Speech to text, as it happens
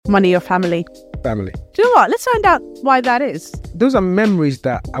Money or family? Family. Do you know what? Let's find out why that is. Those are memories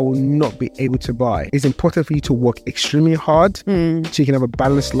that I will not be able to buy. It's important for you to work extremely hard so you can have a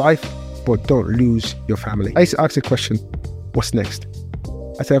balanced life, but don't lose your family. I used to ask the question, what's next?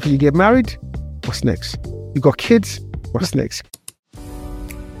 I said, after you get married, what's next? You got kids, what's next?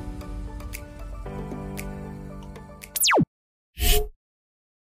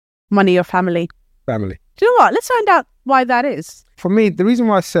 Money or family? Family. Do you know what? Let's find out why that is. For me, the reason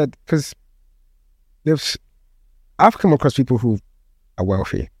why I said, because I've come across people who are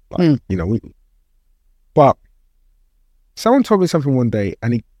wealthy, but someone told me something one day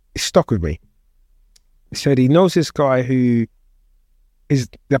and it stuck with me. He said he knows this guy who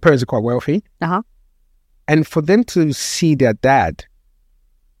their parents are quite wealthy. And for them to see their dad,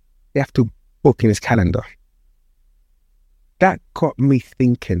 they have to book in his calendar. That got me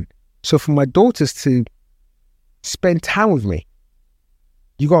thinking. So for my daughters to spend time with me,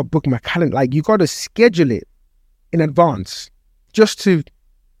 you got to book my calendar. Like, you got to schedule it in advance just to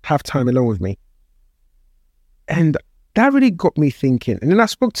have time alone with me. And that really got me thinking. And then I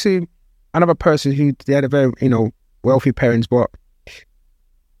spoke to another person who, they had a very, wealthy parents, but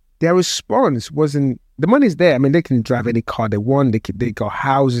their response wasn't, the money's there. I mean, they can drive any car they want. They got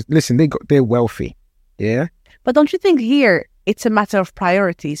houses. Listen, they're wealthy. Yeah. But don't you think here it's a matter of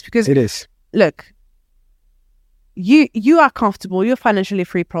priorities? Because it is. Look, you are comfortable. You're financially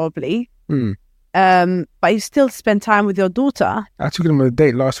free, probably. But you still spend time with your daughter. I took them on a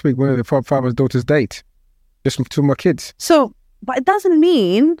date last week. One of the father's daughter's date, just with two of my kids. So, but it doesn't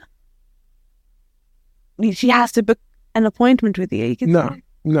mean she has to book an appointment with you.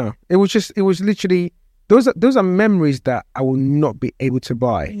 No. It was literally, those are memories that I will not be able to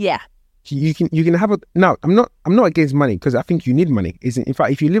buy. Yeah. You can have no, I'm not against money, because I think you need money. In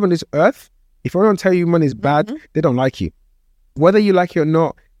fact, if you live on this earth, if everyone tell you money is bad, they don't like you. Whether you like it or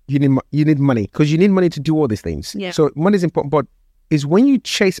not, you need money, because you need money to do all these things. Yeah. So money is important, but it's when you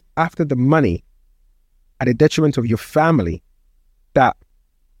chase after the money at the detriment of your family that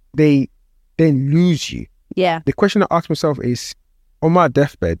they then lose you. Yeah. The question I ask myself is, on my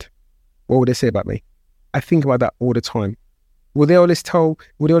deathbed, what would they say about me? I think about that all the time. Would they always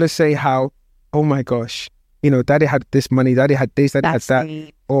say how, oh my gosh, daddy had this money, daddy had this, daddy had that?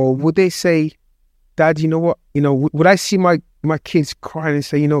 Deep. Or would they say, Dad, you know what, would I see my kids crying and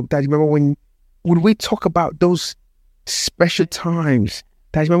say, Dad, remember when, would we talk about those special times?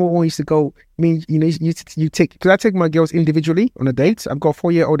 Dad, remember when we used to go, you take, because I take my girls individually on a date. I've got a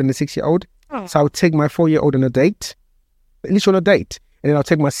 4-year-old and a 6-year-old. Oh. So I'll take my 4-year-old on a date, at least on a date. And then I'll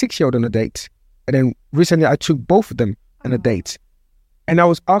take my 6-year-old on a date. And then recently I took both of them on a date. And I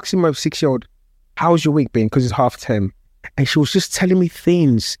was asking my 6-year-old, how's your week been? Because it's half term. And she was just telling me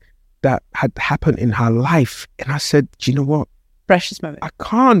things that had happened in her life. And I said, do you know what? Precious moment. I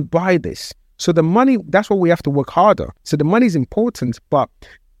can't buy this. So the money, that's what we have to work harder. So the money is important, but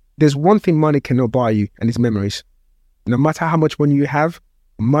there's one thing money cannot buy you, and it's memories. No matter how much money you have,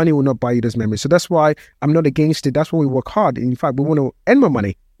 money will not buy you those memories. So that's why I'm not against it. That's why we work hard. In fact, we want to earn more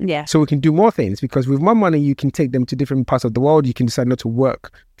money. Yeah. So we can do more things, because with more money, you can take them to different parts of the world. You can decide not to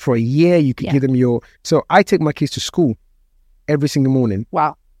work for a year. You can give them so I take my kids to school every single morning.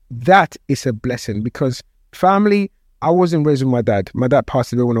 Wow. That is a blessing, because family, I wasn't raised with my dad. My dad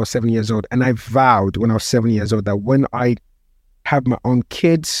passed away when I was 7 years old. And I vowed when I was 7 years old that when I have my own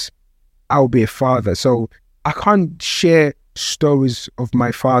kids, I will be a father. So I can't share stories of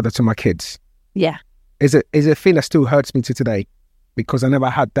my father to my kids. Yeah. It's a thing that still hurts me to today, because I never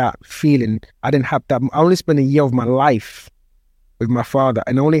had that feeling. I didn't have that. I only spent a year of my life with my father,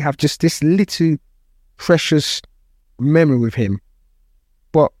 and I only have just this little precious memory with him.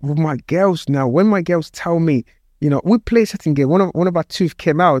 But with my girls now, when my girls tell me, we play a certain game, one of our tooth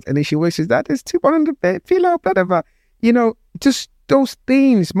came out, and then she always says, "That there's tooth on the bed, feel out better." Just those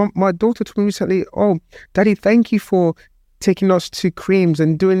things. My daughter told me recently, "Oh, Daddy, thank you for taking us to creams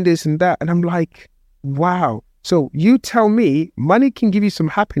and doing this and that." And I'm like, wow. So you tell me, money can give you some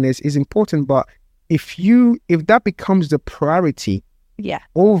happiness, is important, but if that becomes the priority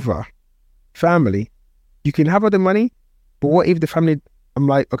over family, you can have all the money, but what if the family, I'm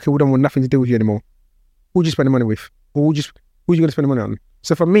like, okay, we don't want nothing to do with you anymore. Who would you spend the money with? Or who are you going to spend the money on?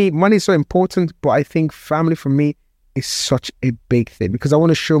 So for me, money is so important, but I think family for me is such a big thing, because I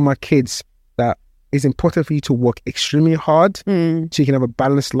want to show my kids that it's important for you to work extremely hard so you can have a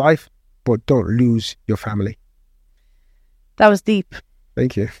balanced life, but don't lose your family. That was deep.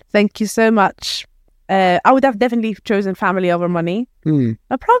 Thank you. Thank you so much. I would have definitely chosen family over money.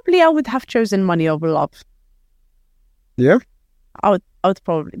 But probably I would have chosen money over love. Yeah? I would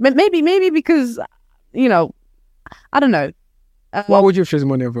probably. Maybe because, I don't know. Why would you have chosen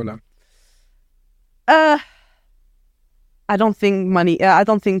money over love? I don't think money. I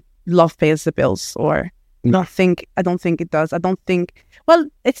don't think love pays the bills, or I don't think it does. I don't think. Well,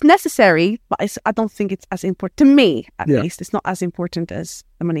 it's necessary, but I don't think it's as important to me. At least, it's not as important as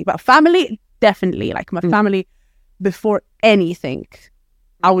the money. But family, definitely. Like my family, before anything,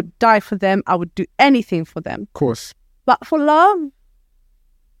 I would die for them. I would do anything for them. Of course. But for love,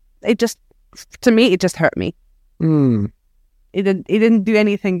 to me, it just hurt me. It didn't do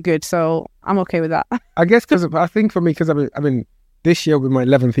anything good, so I'm okay with that. I guess I think for me, because I've been this year will be my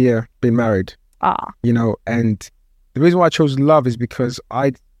 11th year being married. You know, and the reason why I chose love is because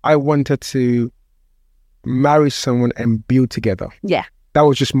I wanted to marry someone and build together. Yeah. That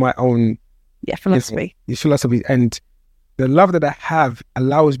was just my own philosophy. Philosophy. And the love that I have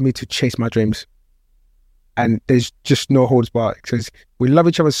allows me to chase my dreams. And there's just no holds barred, because we love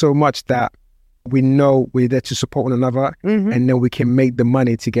each other so much that we know we're there to support one another, and then we can make the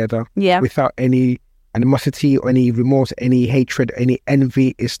money together without any animosity or any remorse, any hatred, any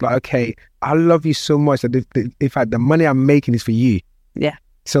envy. It's like, okay, I love you so much that if the money I'm making is for you. Yeah.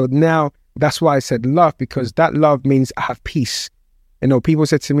 So now that's why I said love, because that love means I have peace. You know, people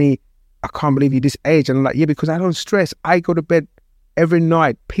said to me, I can't believe you're this age. And I'm like, yeah, because I don't stress. I go to bed every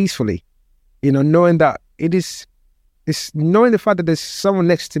night peacefully, you know, knowing that it's knowing the fact that there's someone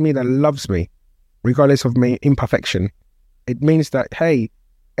next to me that loves me, regardless of my imperfection. It means that, hey,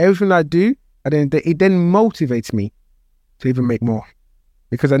 everything I do, it then motivates me to even make more,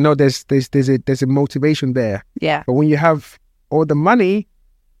 because I know there's a motivation there. Yeah. But when you have all the money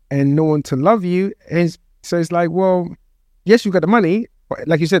and no one to love you, and so it's like, well, yes, you got the money, but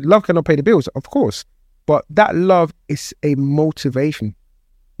like you said, love cannot pay the bills, of course. But that love is a motivation.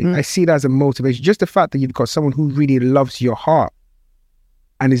 I see that as a motivation. Just the fact that you've got someone who really loves your heart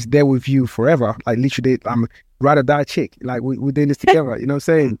and is there with you forever. Like literally, I'm ride or die chick. Like we're doing this together. You know what I'm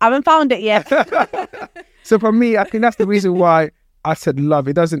saying? I haven't found it yet. So for me, I think that's the reason why I said love.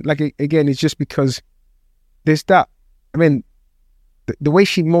 It doesn't, like, again, it's just because there's that. I mean, the way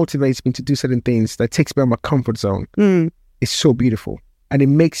she motivates me to do certain things that takes me out of my comfort zone is so beautiful. And it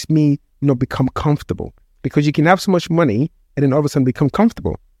makes me not become comfortable, because you can have so much money and then all of a sudden become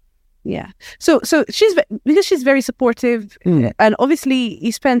comfortable. Yeah. So because she's very supportive, and obviously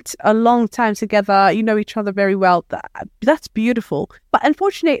you spent a long time together, you know each other very well. That's beautiful. But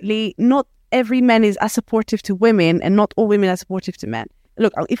unfortunately, not every man is as supportive to women, and not all women are supportive to men.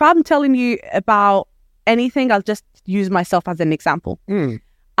 Look, if I'm telling you about anything, I'll just use myself as an example.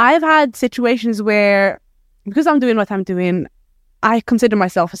 I've had situations where, because I'm doing what I'm doing, I consider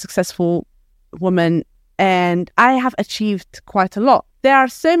myself a successful woman, and I have achieved quite a lot. There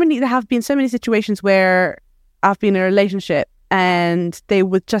have been so many situations where I've been in a relationship and they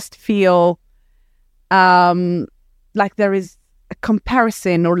would just feel like there is a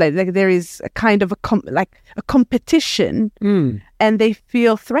comparison, or like there is a kind of a competition, and they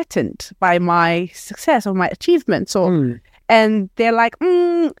feel threatened by my success or my achievements, and they're like,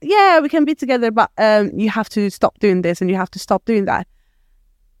 yeah, we can be together, but you have to stop doing this and you have to stop doing that.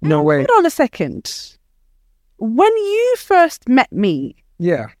 No way. Hold on a second. When you first met me,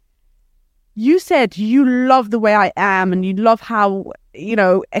 you said you love the way I am and you love how,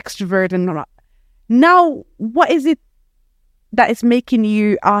 extrovert and all. Now, what is it that is making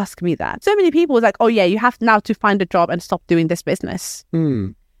you ask me that? So many people are like, oh yeah, you have now to find a job and stop doing this business.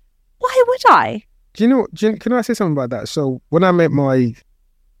 Why would I? Can I say something about that? So when I met my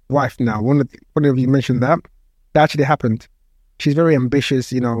wife now, one of you mentioned that actually happened. She's very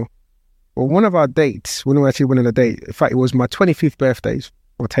ambitious, Well, one of our dates, when we actually went on a date, in fact, it was my 25th birthday,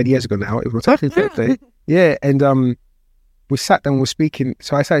 or 10 years ago now. It was my 25th birthday. Yeah, and we sat down, we were speaking.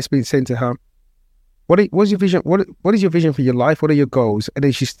 So I started speaking, saying to her, "What's your vision? What is your vision for your life? What are your goals?" And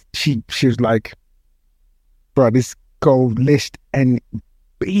then she was like, "Bro, this goal list and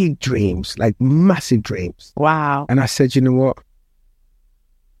big dreams, like massive dreams." Wow. And I said, "You know what?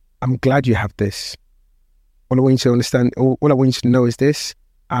 I'm glad you have this. All I want you to understand, all I want you to know is this: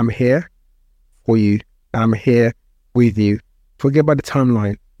 I'm here for you. I'm here with you. Forget about the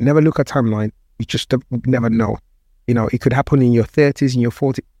timeline. Never look at timeline. You just never know. It could happen in your 30s, in your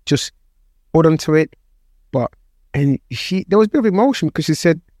 40s. Just hold on to it." And there was a bit of emotion, because she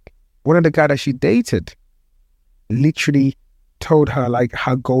said one of the guys that she dated literally told her like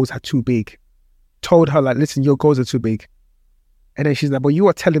her goals are too big. Told her like, listen, your goals are too big. And then she's like, but you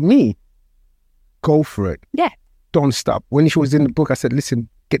are telling me, go for it. Yeah. Don't stop. When she was in the book, I said, listen,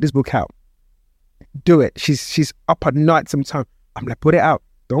 get this book out. Do it. She's up at night sometimes. I'm like, put it out.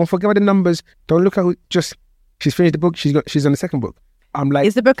 Don't forget about the numbers. Don't look at she's finished the book. She's on the second book. I'm like,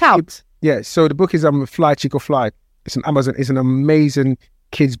 is the book out? Yeah. So the book is Fly Chico Fly. It's an Amazon. It's an amazing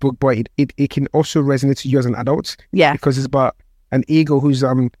kids book, but it can also resonate to you as an adult. Yeah. Because it's about an eagle who's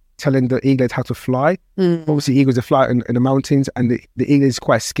telling the eaglet how to fly. Obviously, eagles are fly in the mountains, and the eagle is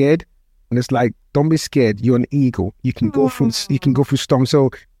quite scared. And it's like, don't be scared. You're an eagle. You can go through storms. So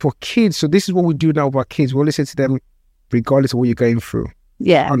for kids, so this is what we do now with our kids. We'll listen to them regardless of what you're going through.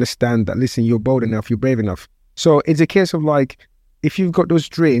 Yeah. Understand that, listen, you're bold enough, you're brave enough. So it's a case of like, if you've got those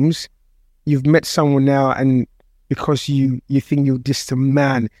dreams, you've met someone now, and because you think you're just a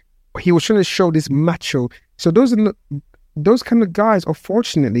man, he was trying to show this macho. So those kind of guys,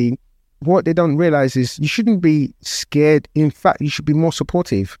 unfortunately, what they don't realize is you shouldn't be scared. In fact, you should be more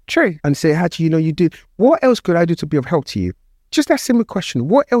supportive. True. And say, how do you do? What else could I do to be of help to you? Just that simple question.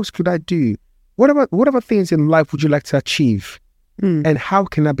 What else could I do? What other things in life would you like to achieve? And how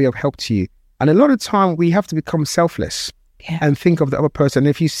can I be of help to you? And a lot of time we have to become selfless and think of the other person.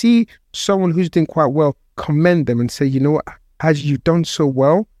 If you see someone who's doing quite well, commend them and say, you know what, as you've done so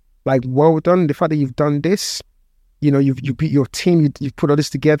well, like, well done. The fact that you've done this, you know, you beat your team, you've put all this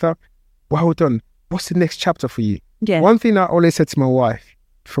together. Well done. What's the next chapter for you? Yeah. One thing I always said to my wife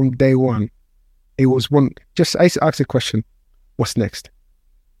from day one, I used to ask a question, what's next?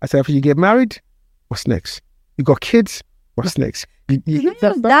 I said, after you get married, what's next? You got kids, what's next?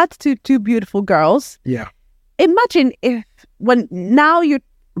 That's two beautiful girls. Yeah. Imagine when now you're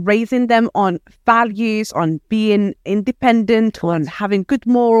raising them on values, on being independent, on having good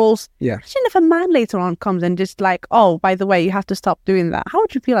morals. Yeah. Imagine if a man later on comes and just like, oh, by the way, you have to stop doing that. How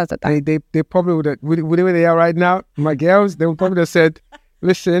would you feel as a dad? They probably would the way they are right now, my girls, they would probably have said,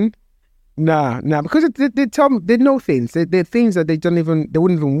 listen, nah, because they tell me, they know things. They're things that they wouldn't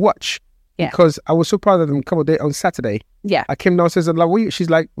even watch. Yeah. Because I was so proud of them a couple of days on Saturday. Yeah. I came downstairs and like, she's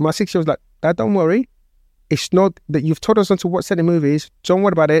like, my 6-year-old's like, Dad, don't worry. It's not that you've told us not to watch certain movies. Don't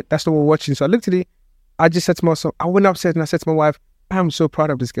worry about it. That's not what we're watching. So I looked at it. I just said to myself, I went upstairs and I said to my wife, I'm so proud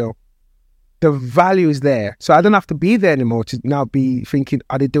of this girl. The value is there. So I don't have to be there anymore to now be thinking,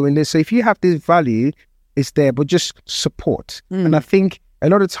 are they doing this? So if you have this value, it's there, but just support. And I think a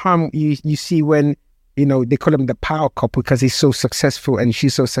lot of time you see when, you know, they call them the power couple because he's so successful and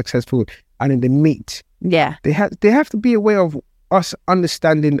she's so successful, and then they meet. Yeah. They have to be aware of us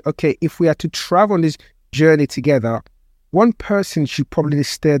understanding, okay, if we are to travel on this journey together, one person should probably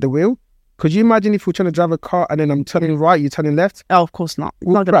steer the wheel. Could you imagine if we're trying to drive a car and then I'm turning right, you're turning left? Oh, of course not.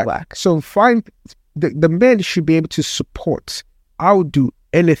 Not going to work. So find the men should be able to support. I'll do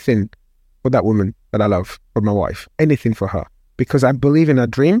anything for that woman that I love, for my wife, anything for her, because I believe in her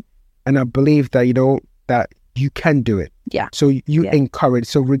dream and I believe that, you know, that you can do it. Yeah. So you encourage.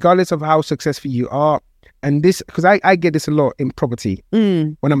 So regardless of how successful you are, and this, because I get this a lot in property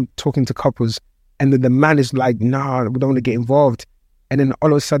when I'm talking to couples, and then the man is like, nah, we don't want to get involved. And then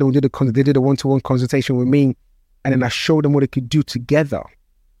all of a sudden they did a one-to-one consultation with me, and then I showed them what they could do together.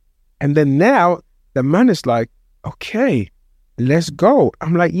 And then now the man is like, okay, let's go.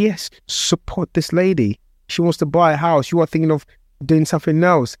 I'm like, yes, support this lady. She wants to buy a house. You are thinking of doing something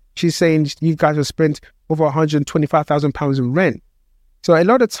else. She's saying you guys have spent over £125,000 in rent. So a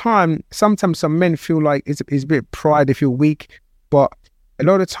lot of time, sometimes some men feel like it's a bit of pride, they feel weak, but a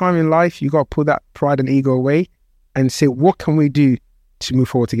lot of time in life, you got to put that pride and ego away and say, what can we do to move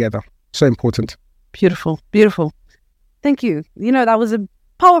forward together? So important. Beautiful, beautiful. Thank you. You know, that was a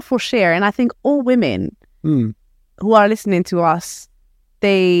powerful share. And I think all women who are listening to us,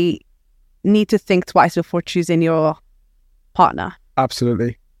 they need to think twice before choosing your partner.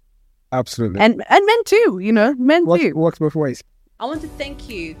 Absolutely. Absolutely. And men too, you know, men too. Works both ways. I want to thank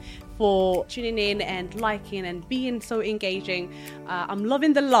you for tuning in and liking and being so engaging. I'm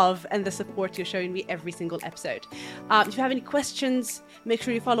loving the love and the support you're showing me every single episode. If you have any questions, make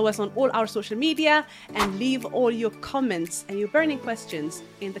sure you follow us on all our social media and leave all your comments and your burning questions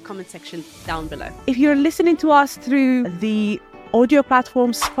in the comment section down below. If you're listening to us through the audio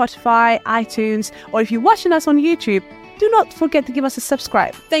platforms, Spotify, iTunes, or if you're watching us on YouTube, do not forget to give us a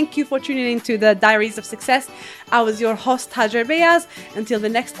subscribe. Thank you for tuning in to the Diaries of Success. I was your host, Hajar Beyaz. Until the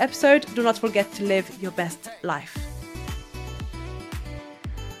next episode, do not forget to live your best life.